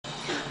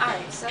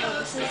Alright, so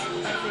this is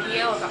a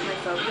video about my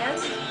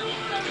phobias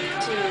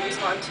to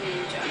respond to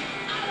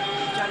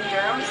Johnny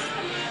Durham's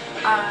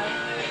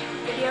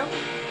video.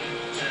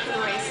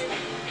 Anyways,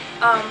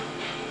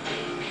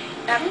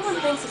 everyone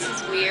thinks this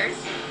is weird,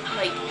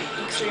 like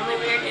extremely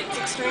weird. It's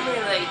extremely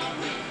like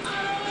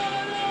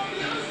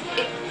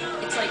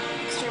it's like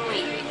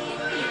extremely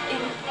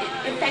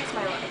it affects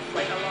my life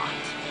like a lot,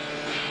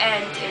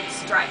 and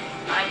it's driving.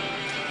 I'm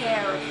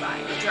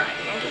terrified of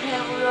driving. I can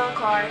handle it on a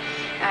car,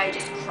 and I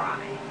just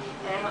cry.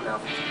 And I don't know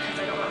if it's because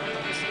I don't want the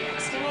person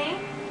next to me,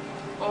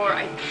 or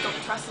I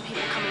don't trust the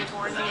people coming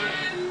towards me,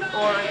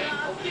 or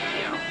the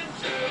people,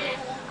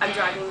 I'm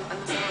driving on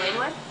the same lane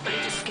with, but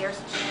it just scares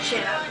the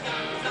shit out of me.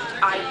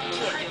 I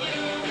can't do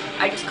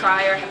it. I just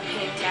cry or have a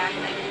panic attack,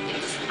 and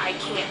I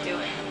can't do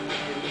it.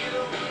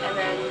 And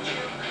then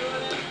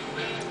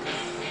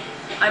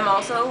I'm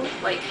also,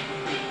 like,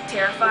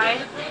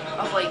 terrified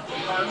of, like,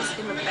 bugs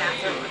in the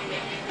bathroom with me.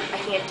 I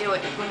can't do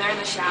it. When they're in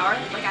the shower,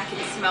 like, I can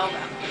smell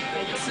them.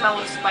 I can smell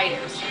the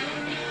spiders.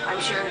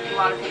 I'm sure a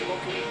lot of people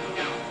can,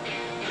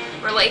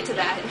 relate to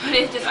that. But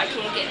it's just, I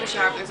can't get in the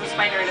shower if there's a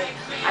spider in it.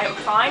 I'm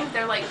fine if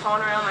they're, like,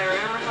 crawling around my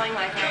room or something.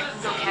 Like, I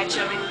can go catch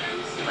them and,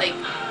 like,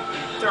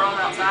 throw them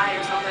outside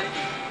or something.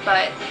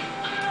 But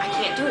I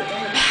can't do it.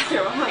 They're in the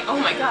bathroom. I'm like, oh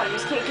my god, I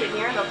just can't get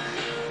near them.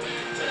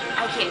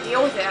 I can't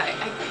deal with it.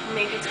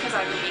 Maybe it's because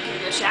I'm naked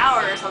in the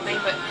shower or something,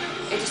 but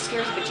it just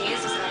scares the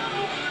bejesus out of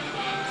me.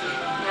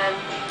 And then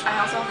I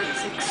also have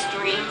this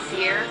extreme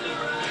fear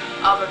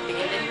of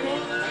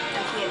abandonment.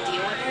 I can't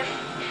deal with it.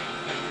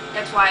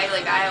 That's why,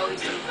 like, I always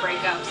do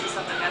breakups and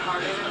stuff like that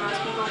harder than most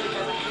people,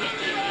 because I can't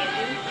be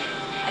abandoned.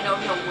 I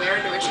don't know where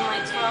it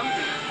originates from,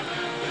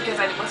 because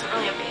I wasn't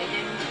really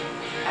abandoned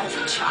as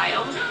a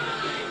child,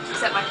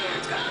 except my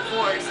parents got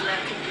divorced, and that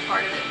could be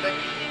part of it, but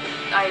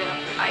I know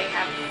I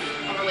have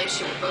a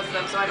relationship with both of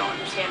them, so I don't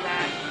understand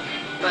that.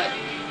 But,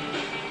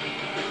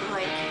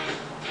 like,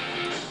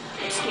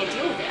 I just can't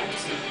deal with it.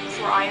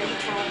 I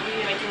uncontrollably,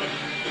 and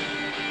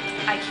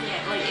I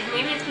can't, like,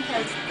 maybe it's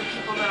because the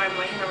people that I'm,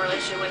 like, in a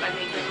relationship with, I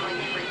make them, like,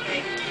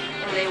 everything,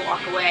 and they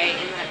walk away,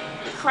 and that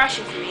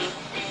crushes me,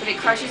 but it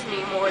crushes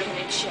me more than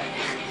it should.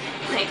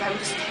 Like, I'm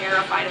just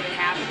terrified of it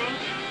happening,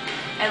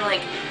 and,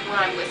 like,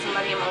 when I'm with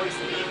somebody, I'm always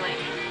thinking, like,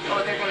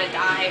 oh, they're gonna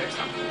die or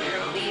something,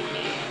 they're gonna leave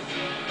me.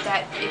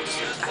 That it's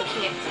just, I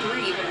can't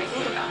breathe when I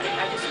think about it.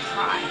 I just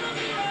cry.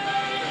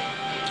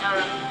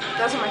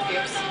 Those are my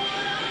fears.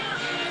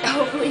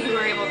 Hopefully you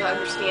were able to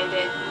understand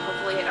it, and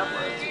hopefully it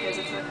uploads, because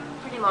it's a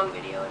pretty long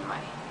video and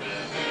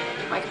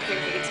my computer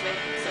hates me.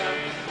 So,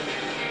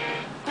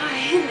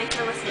 bye. Thanks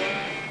for listening.